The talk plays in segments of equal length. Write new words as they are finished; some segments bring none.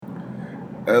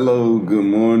Hello, good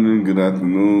morning, good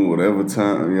afternoon, whatever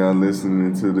time y'all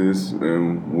listening to this,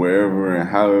 and wherever and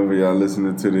however y'all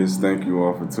listening to this, thank you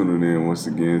all for tuning in once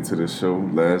again to the show,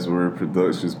 Last Word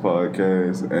Productions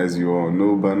Podcast. As you all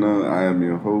know by now, I am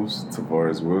your host,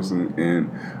 Tavares Wilson,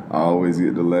 and I always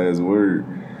get the last word.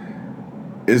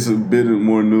 It's a bit of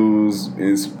more news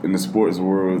in the sports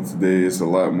world today. It's a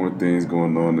lot more things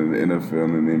going on in the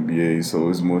NFL and the NBA, so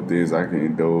it's more things I can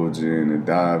indulge in and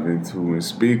dive into and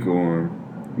speak on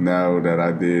now that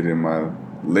I did in my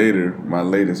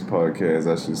latest podcast,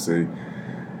 I should say.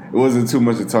 It wasn't too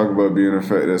much to talk about being the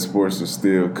fact that sports are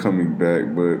still coming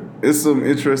back, but it's some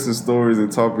interesting stories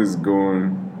and topics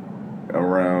going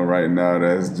around right now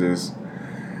that's just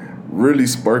really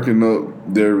sparking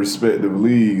up their respective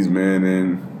leagues, man,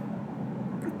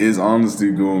 and it's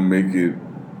honestly going to make it.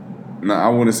 Now, I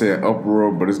want to say an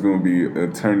uproar, but it's going to be a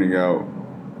turning out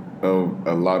of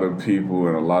a lot of people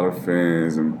and a lot of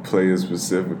fans and players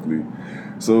specifically.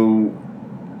 So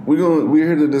we're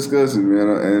here to discuss it, man,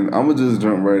 and I'm gonna just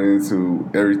jump right into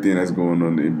everything that's going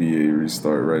on in the NBA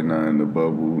restart right now in the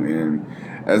bubble,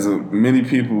 and many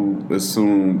people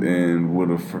assumed and would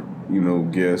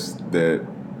have guessed that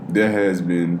there has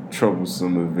been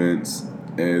troublesome events,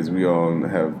 as we all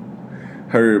have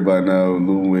heard by now.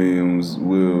 Lou Williams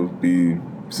will be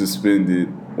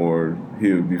suspended, or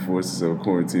he'll be forced to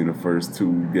self-quarantine the first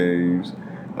two games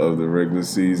of the regular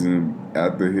season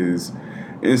after his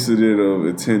incident of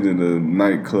attending a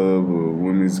nightclub or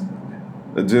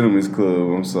a gentleman's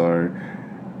club. I'm sorry.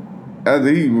 After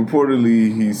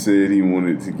he said he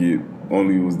wanted to get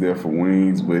only was there for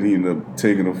wings, but he ended up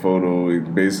taking a photo.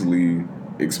 It basically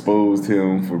exposed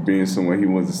him for being somewhere he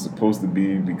wasn't supposed to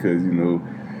be, because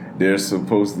they're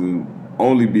supposed to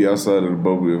only be outside of the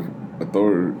bubble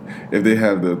if they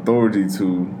have the authority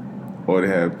to, or they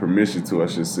have permission to, I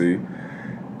should say.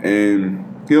 And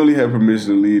he only had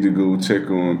permission to leave to go check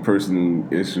on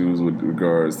personal issues with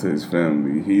regards to his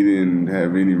family. He didn't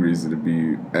have any reason to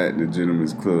be at the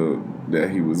gentleman's club that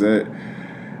he was at.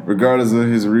 Regardless of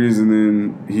his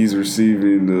reasoning, he's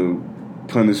receiving the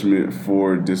punishment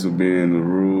for disobeying the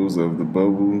rules of the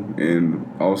bubble. And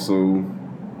also,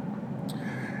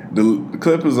 the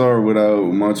Clippers are without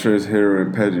Montrezl Harrell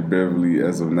and Patrick Beverley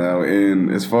as of now. And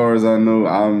as far as I know,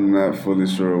 I'm not fully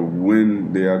sure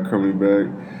when they are coming back.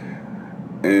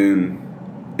 And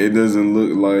it doesn't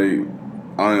look like,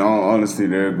 in all honesty,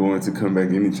 they're going to come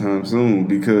back anytime soon,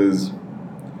 because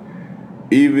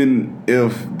even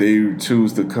if they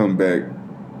choose to come back,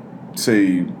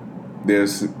 say they're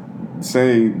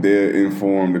saying they're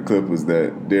informed the Clippers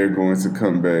that they're going to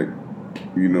come back,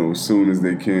 as soon as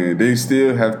they can, they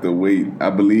still have to wait. I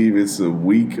believe it's a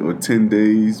week or 10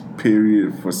 days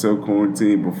period for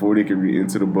self-quarantine before they can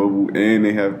re-enter the bubble, and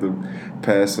they have to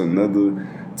pass another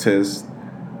test.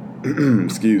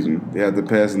 Excuse me. They have to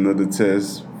pass another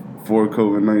test for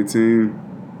COVID-19.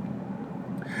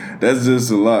 That's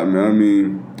just a lot, man. I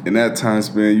mean, in that time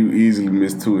span, you easily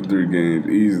miss 2 or 3 games,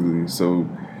 easily. So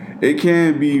it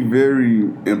can be very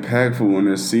impactful on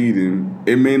their seeding.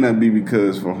 It may not be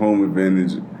because for home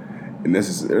advantage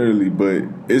necessarily, but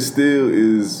it still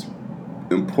is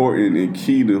important and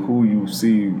key to who you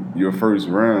see your first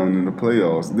round in the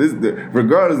playoffs.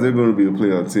 Regardless, they're going to be a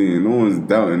playoff team. No one's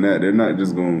doubting that. They're not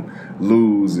just going to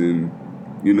lose and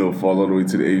fall all the way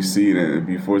to the eighth seed and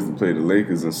be forced to play the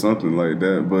Lakers or something like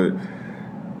that.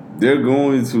 But they're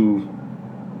going to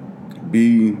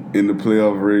be in the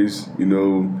playoff race.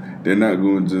 They're not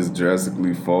going to just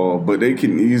drastically fall, but they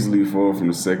can easily fall from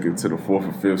the second to the fourth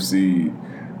or fifth seed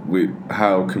with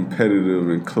how competitive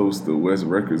and close the West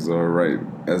records are right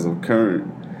as of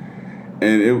current.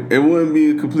 And it wouldn't be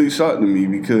a complete shock to me,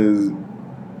 because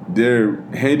they're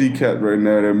handicapped right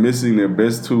now. They're missing their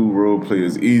best 2 role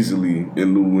players easily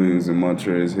in Lou Williams and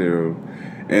Montrezl Harrell.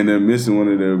 And they're missing one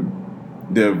of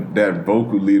that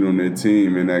vocal lead on their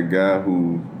team, and that guy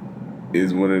who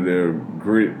is one of their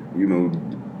grit,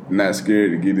 not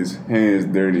scared to get his hands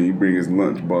dirty. He bring his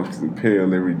lunchbox and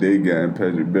pail every day guy, and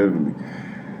Patrick Beverley.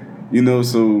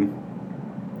 So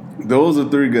those are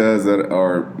 3 guys that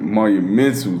are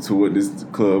monumental to what this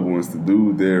club wants to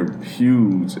do. They're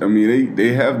huge. I mean,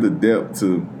 they have the depth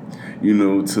to,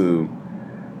 to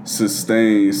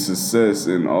sustain success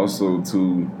and also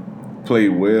to play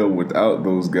well without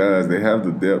those guys. They have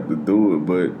the depth to do it.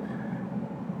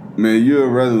 But, man, you'd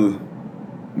rather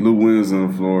Lou Williams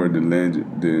on the floor than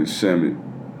Shamet.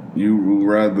 You would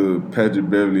rather Patrick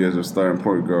Beverley as your starting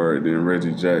point guard than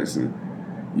Reggie Jackson.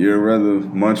 You'd rather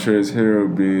Montrezl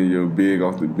Harrell being your big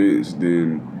off the bench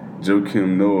than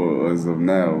Joakim Noah as of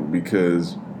now,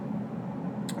 because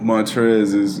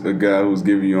Montrez is a guy who's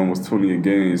giving you almost 20 a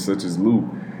game, such as Lou.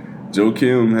 Joe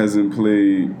Kim hasn't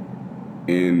played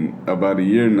in about a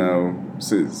year now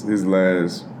since his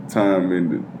last time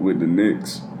with the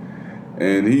Knicks,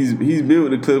 and he's been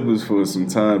with the Clippers for some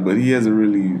time, but he hasn't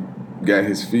really got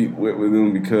his feet wet with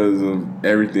them because of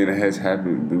everything that has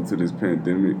happened due to this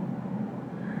pandemic.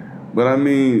 But I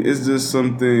mean, it's just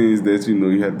some things that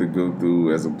you have to go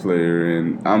through as a player,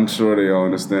 and I'm sure they all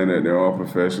understand that they're all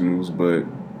professionals, but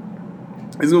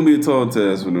it's gonna be a tall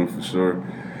task for them for sure.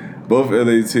 Both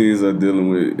LA teams are dealing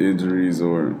with injuries,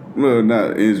 or well,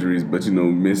 not injuries, but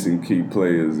missing key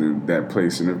players and that play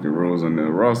significant roles on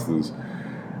their rosters.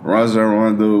 Rajon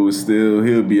Rondo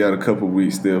he'll be out a couple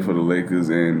weeks still for the Lakers,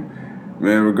 and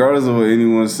man, regardless of what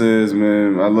anyone says,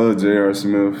 man, I love J.R.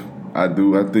 Smith. I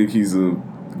do. I think he's a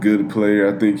good player.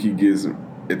 I think he gets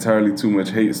entirely too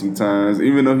much hate sometimes,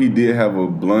 even though he did have a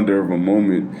blunder of a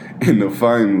moment in the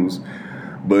finals.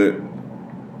 But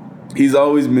he's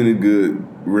always been a good,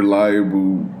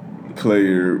 reliable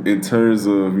player in terms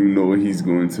of what he's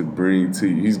going to bring to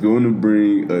you. He's going to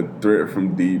bring a threat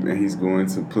from deep, and he's going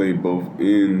to play both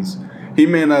ends. He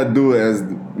may not do it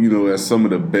as some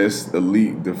of the best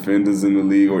elite defenders in the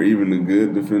league, or even the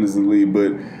good defenders in the league,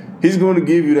 but he's going to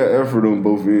give you that effort on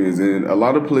both ends, and a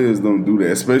lot of players don't do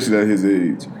that, especially at his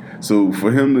age. So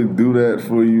for him to do that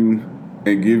for you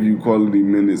and give you quality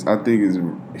minutes, I think is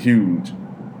huge.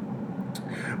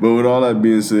 But with all that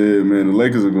being said, man, the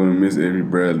Lakers are going to miss Avery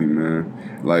Bradley,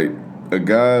 man. Like, a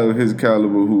guy of his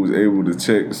caliber who was able to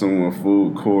check someone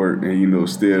full court and,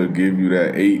 still give you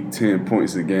that 8-10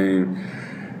 points a game,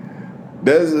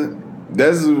 that's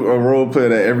a role player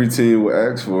that every team will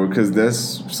ask for, because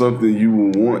that's something you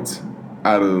will want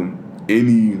out of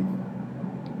any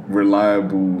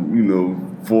reliable,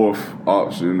 fourth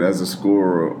option as a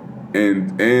scorer.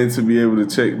 And to be able to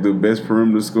check the best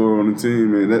perimeter scorer on the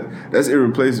team, man, that's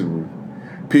irreplaceable.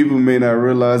 People may not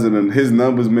realize it, and his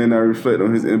numbers may not reflect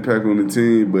on his impact on the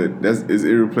team, but it's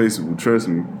irreplaceable. Trust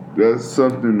me. That's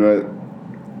something that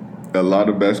a lot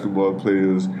of basketball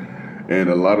players and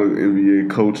a lot of NBA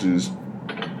coaches,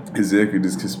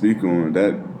 executives can speak on.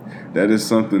 That is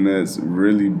something that's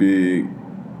really big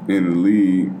in the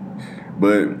league.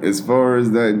 But as far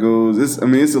as that goes, it's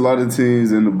a lot of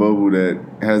teams in the bubble that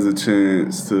has a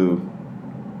chance to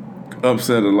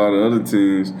upset a lot of other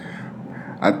teams.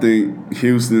 I think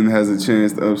Houston has a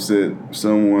chance to upset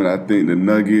someone. I think the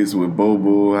Nuggets with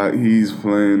Bobo, how he's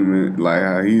playing, like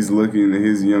how he's looking at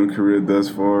his young career thus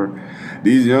far.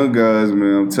 These young guys,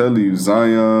 man, I'm telling you,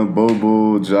 Zion,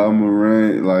 Bobo, Ja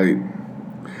Morant, like,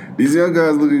 these young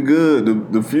guys looking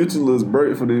good. The future looks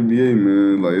bright for the NBA,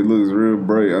 man. Like, it looks real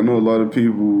bright. I know a lot of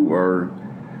people are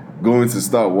going to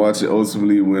stop watching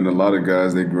ultimately when a lot of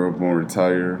guys they grew up on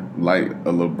retire, like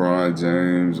a LeBron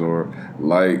James or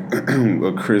like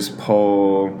a Chris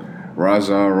Paul,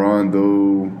 Rajon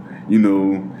Rondo.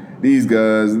 These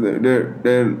guys,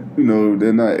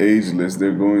 they're not ageless.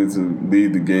 They're going to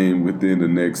lead the game within the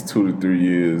next 2 to 3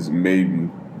 years, maybe.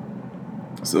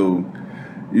 So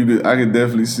I could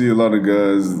definitely see a lot of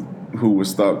guys who would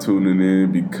stop tuning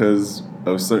in because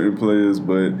of certain players,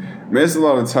 but man, it's a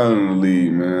lot of talent in the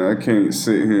league, man. I can't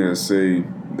sit here and say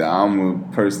that I'm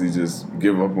gonna personally just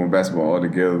give up on basketball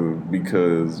altogether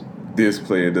because this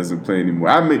player doesn't play anymore.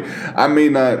 I may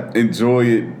not enjoy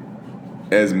it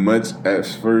as much at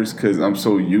first because I'm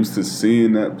so used to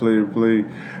seeing that player play,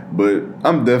 but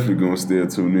I'm definitely gonna still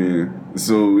tune in.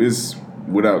 So it's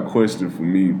without question for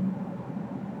me.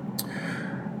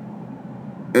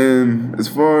 And as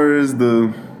far as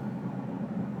the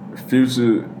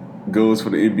future goes for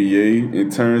the NBA, in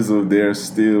terms of they're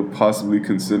still possibly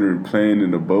considering playing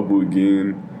in the bubble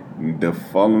again the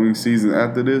following season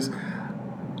after this,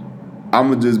 I'm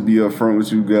going to just be upfront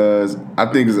with you guys. I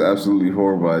think it's an absolutely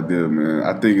horrible idea, man.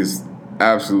 I think it's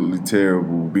absolutely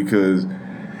terrible because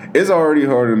it's already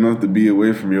hard enough to be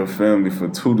away from your family for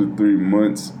 2 to 3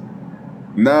 months.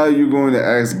 Now you're going to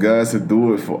ask guys to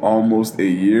do it for almost a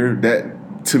year.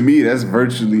 To me, that's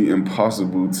virtually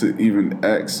impossible to even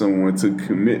ask someone to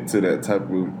commit to that type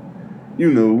of,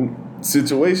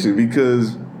 situation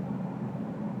because,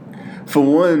 for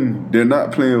one, they're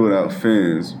not playing without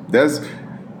fans. That's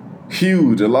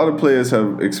huge. A lot of players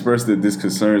have expressed their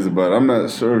concerns about it. I'm not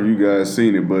sure if you guys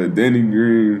seen it, but Danny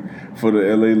Green for the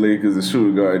LA Lakers, the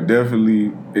shooting guard,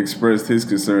 definitely expressed his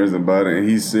concerns about it, and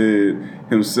he said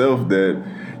himself that,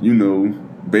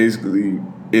 basically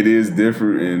it is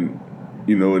different and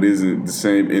it isn't the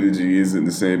same energy, isn't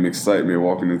the same excitement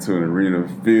walking into an arena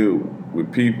filled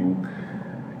with people.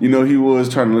 He was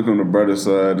trying to look on the brighter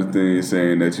side of things,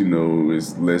 saying that,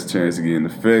 it's less chance of getting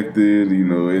affected.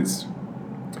 It's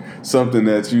something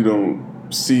that you don't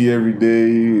see every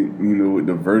day, with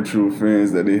the virtual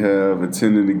fans that they have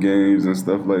attending the games and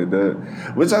stuff like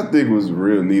that, which I think was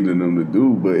real neat of them to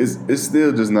do, but it's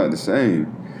still just not the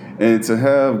same. And to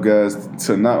have guys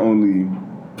to not only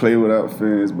play without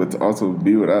fans, but to also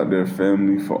be without their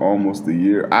family for almost a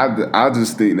year, I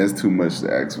just think that's too much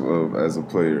to ask for as a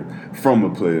player, from a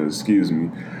player, excuse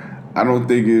me. I don't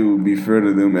think it would be fair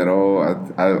to them at all.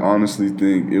 I honestly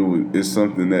think it's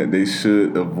something that they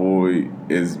should avoid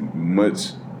as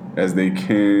much as they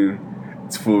can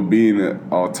for being an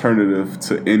alternative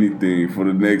to anything for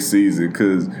the next season.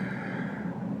 Because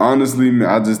honestly, man,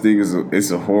 I just think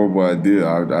it's a horrible idea.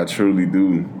 I truly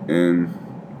do, and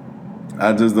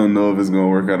I just don't know if it's gonna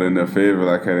work out in their favor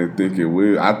like I didn't think it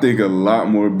will. I think a lot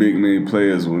more big name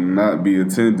players will not be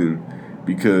attending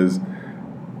because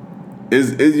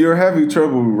you're having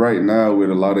trouble right now with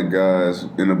a lot of guys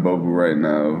in the bubble right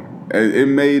now. It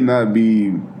may not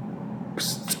be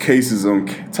cases on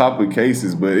top of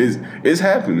cases, but it's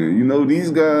happening.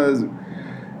 These guys,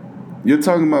 you're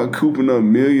talking about cooping up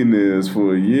millionaires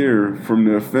for a year from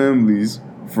their families,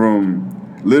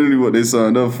 from literally what they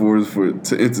signed up for is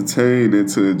to entertain and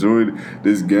to enjoy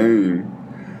this game.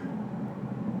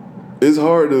 It's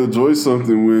hard to enjoy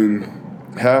something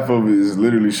when half of it is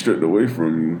literally stripped away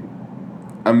from you.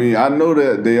 I mean, I know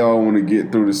that they all want to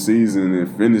get through the season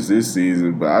and finish this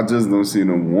season, but I just don't see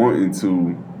them wanting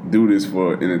to do this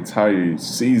for an entire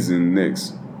season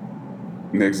next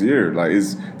year. Like,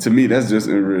 to me, that's just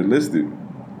unrealistic.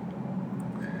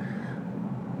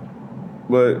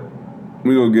 But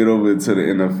we're going to get over to the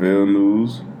NFL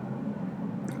news.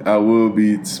 I will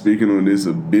be speaking on this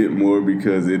a bit more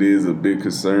because it is a bit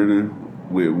concerning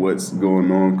with what's going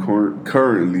on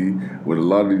currently with a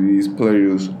lot of these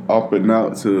players opting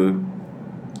out to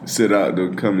sit out the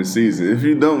coming season. If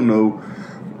you don't know,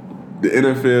 the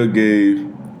NFL gave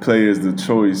players the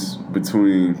choice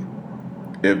between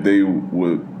if they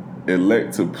would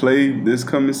elect to play this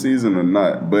coming season or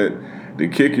not. But the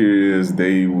kicker is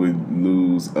they would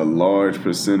lose a large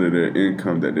percent of their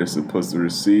income that they're supposed to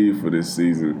receive for this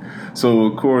season. So,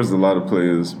 of course, a lot of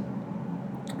players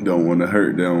don't want to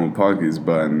hurt their own pockets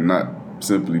by not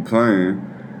simply playing.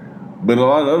 But a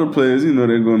lot of other players, they're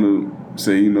going to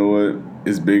say, you know what,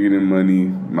 it's bigger than money.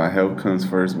 My health comes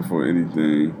first before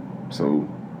anything. So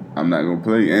I'm not going to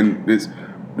play. And it's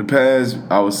the past,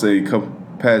 I would say,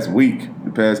 past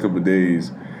couple of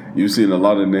days, you've seen a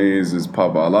lot of names just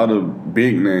pop out. A lot of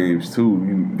big names,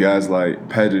 too. Guys like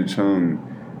Patrick Chung,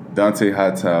 Dante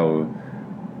Hightower,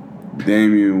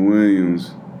 Damian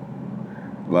Williams.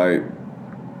 Like,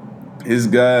 it's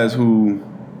guys who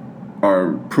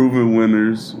are proven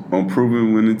winners on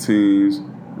proven winning teams,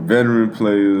 veteran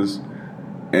players,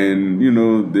 and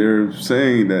they're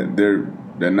saying that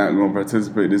they're not going to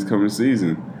participate this coming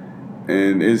season,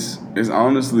 and it's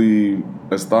honestly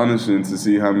astonishing to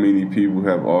see how many people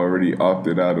have already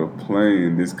opted out of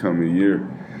playing this coming year,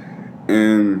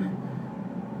 and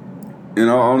in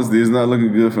all honesty, it's not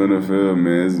looking good for NFL,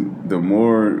 man. The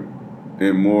more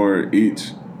and more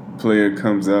each player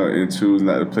comes out and choose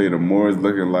not to play, the more it's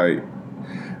looking like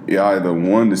either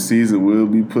one, the season will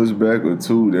be pushed back, or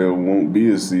two, there won't be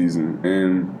a season.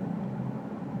 And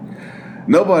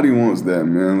nobody wants that,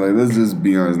 man. Like, let's just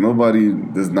be honest. Nobody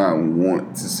does not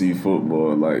want to see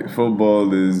football. Like,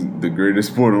 football is the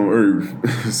greatest sport on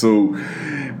earth. So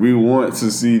we want to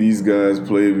see these guys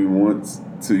play. We want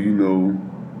to,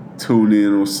 tune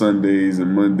in on Sundays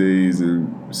and Mondays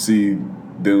and see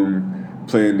them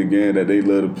playing the game that they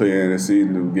love to play and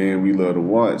seeing the game we love to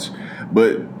watch.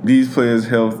 But these players'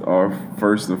 health are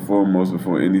first and foremost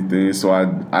before anything. So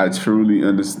I truly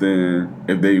understand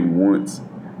if they want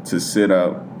to sit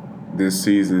out this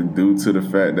season due to the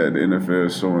fact that the NFL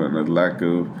is showing a lack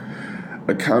of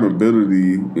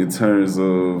accountability in terms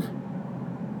of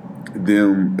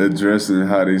them addressing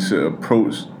how they should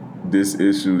approach this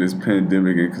issue, this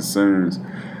pandemic and concerns.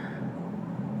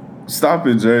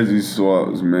 Stopping jersey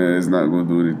swaps, man, is not going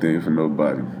to do anything for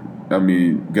nobody. I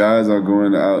mean, guys are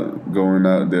going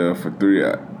out there for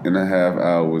 3.5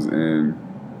 hours and,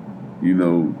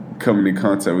 coming in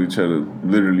contact with each other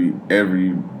literally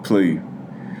every play.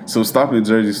 So stopping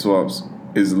jersey swaps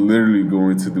is literally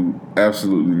going to do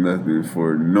absolutely nothing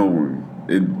for no one.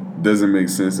 It doesn't make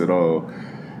sense at all.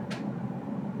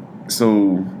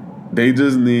 So they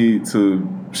just need to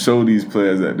show these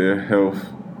players that their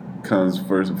health comes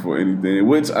first before anything,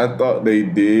 which I thought they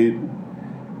did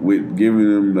with giving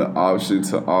them the option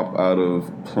to opt out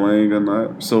of playing or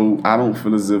not. So I don't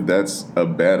feel as if that's a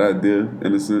bad idea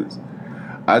in a sense.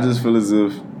 I just feel as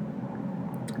if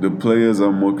the players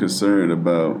are more concerned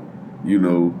about,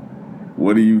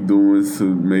 what are you doing to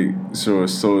make sure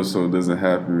so-and-so doesn't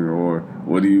happen? Or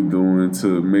what are you doing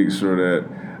to make sure that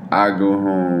I go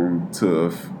home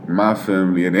to my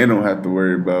family and they don't have to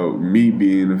worry about me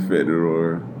being affected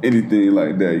or anything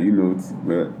like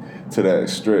that, to that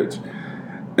stretch.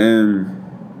 And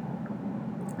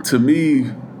to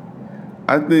me,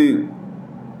 I think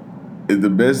the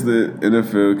best that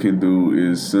NFL can do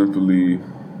is simply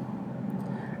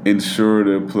ensure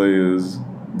their players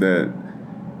that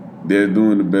they're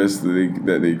doing the best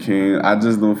that they can. I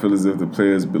just don't feel as if the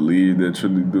players believe they're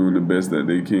truly doing the best that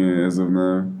they can as of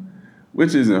now,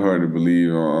 which isn't hard to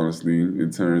believe, honestly,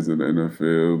 in terms of the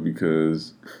NFL,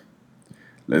 because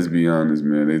let's be honest,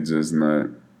 man, they're just not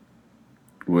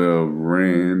well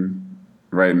ran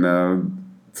right now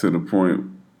to the point.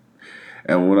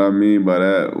 And what I mean by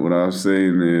that, what I'm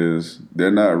saying is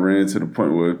they're not ran to the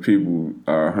point where people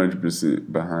are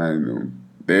 100% behind them.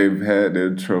 They've had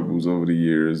their troubles over the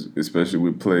years, especially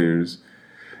with players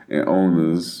and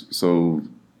owners. So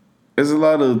there's a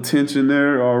lot of tension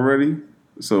there already.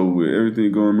 So with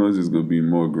everything going on, there's going to be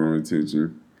more growing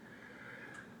tension.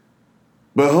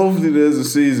 But hopefully there's a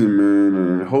season, man,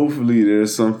 and hopefully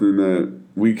there's something that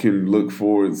we can look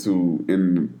forward to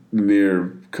in the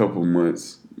near couple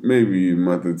months, maybe a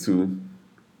month or two.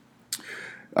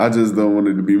 I just don't want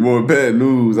it to be more bad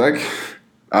news.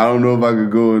 I don't know if I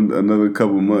could go in another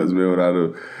couple months, man,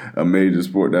 without a major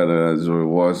sport that I enjoy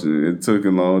watching. It took a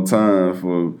long time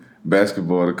for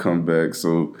basketball to come back,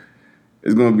 so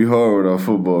it's going to be hard without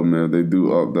football, man, if they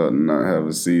do opt out and not have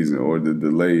a season or to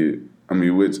delay it. I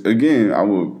mean, which, again, I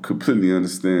would completely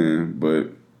understand,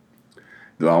 but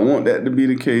do I want that to be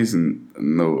the case? And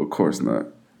no, of course not.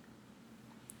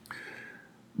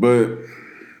 But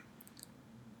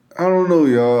I don't know,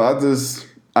 y'all.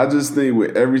 I just think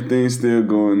with everything still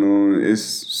going on, it's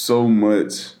so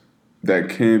much that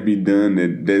can be done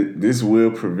that this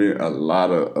will prevent a lot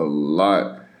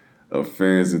of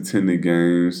fans attending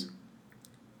games,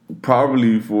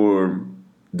 probably for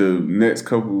the next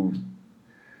couple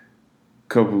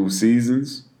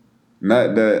seasons.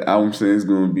 Not that I'm saying it's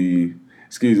going to be.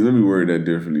 Excuse me. Let me word that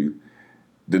differently.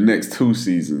 The next 2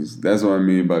 seasons. That's what I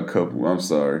mean by couple. I'm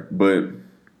sorry, but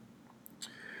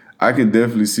I can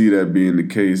definitely see that being the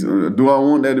case. Do I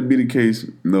want that to be the case?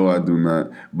 No, I do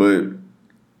not. But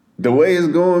the way it's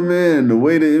going, man, the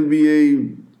way the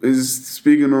NBA is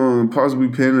speaking on possibly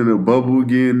pinning a bubble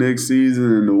again next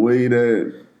season, and the way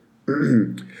that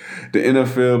the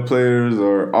NFL players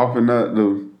are opting out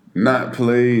to not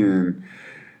play and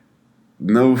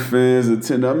no fans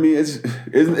attend. I mean,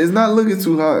 it's not looking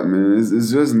too hot, man.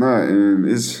 It's just not, and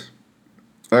it's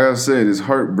like I said, it's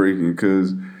heartbreaking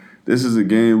because this is a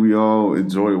game we all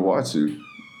enjoy watching.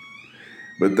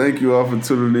 But thank you all for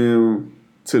tuning in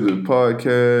to the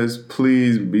podcast.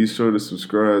 Please be sure to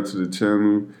subscribe to the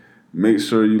channel. Make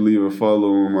sure you leave a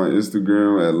follow on my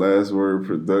Instagram at Last Word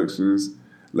Productions.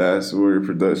 Last Word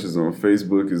Productions on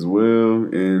Facebook as well,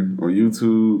 and on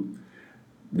YouTube.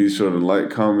 Be sure to like,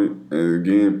 comment, and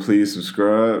again, please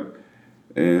subscribe.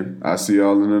 And I'll see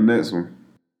y'all in the next one.